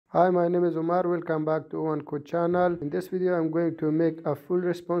Hi, my name is Omar. Welcome back to One Code channel. In this video, I'm going to make a full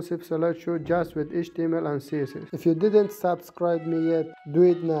responsive slideshow just with HTML and CSS. If you didn't subscribe me yet, do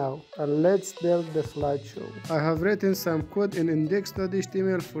it now and let's build the slideshow. I have written some code in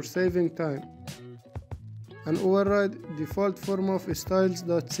index.html for saving time and override default form of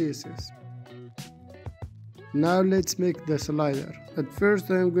styles.css. Now let's make the slider. At first,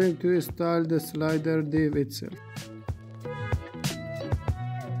 I'm going to install the slider div itself.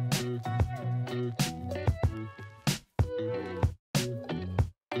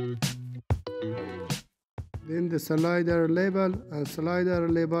 Then the slider label and slider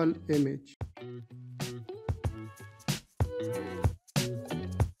label image.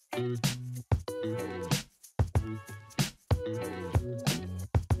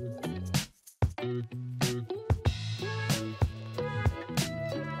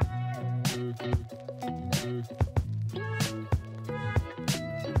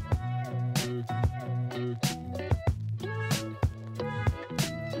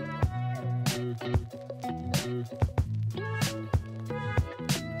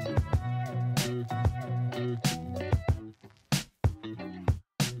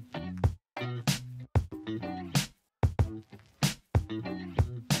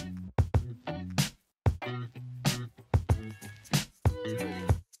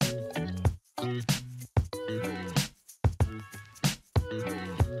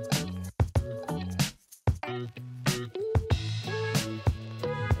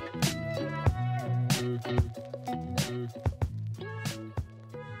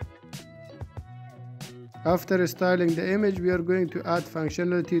 After styling the image, we are going to add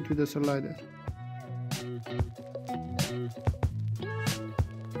functionality to the slider.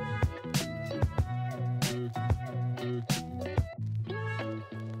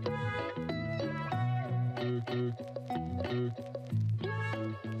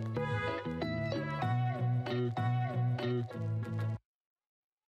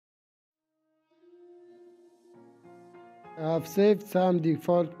 I have saved some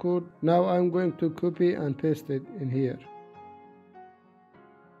default code. Now I'm going to copy and paste it in here.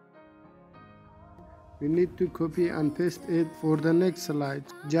 We need to copy and paste it for the next slide.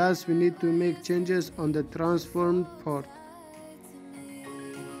 Just we need to make changes on the transformed part.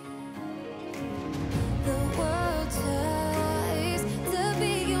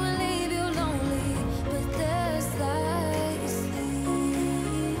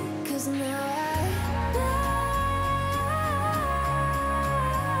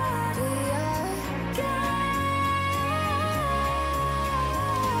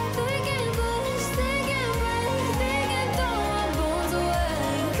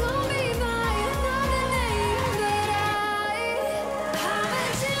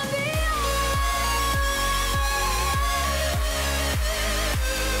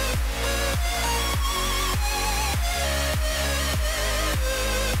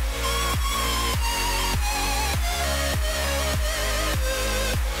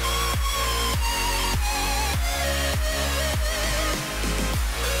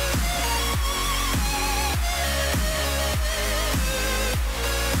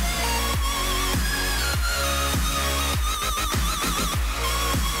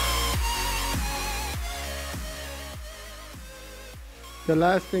 The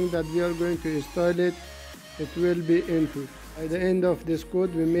last thing that we are going to install it will be input. By the end of this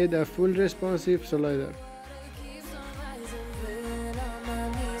code, we made a full responsive slider.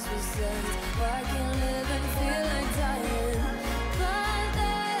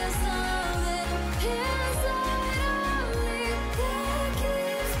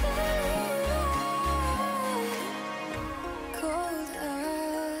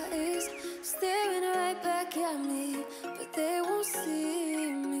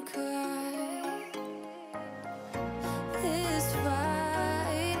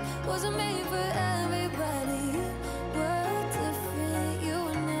 Wasn't made for everybody. We're different, you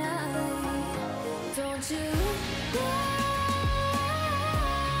and I. Don't you know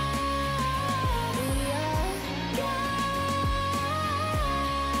we are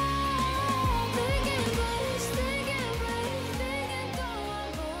thinking place, thinking place, thinking don't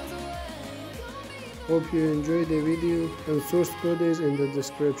want away. Hope you enjoyed the video and source code is in the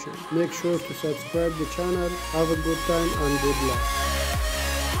description. Make sure to subscribe the channel. Have a good time and good luck.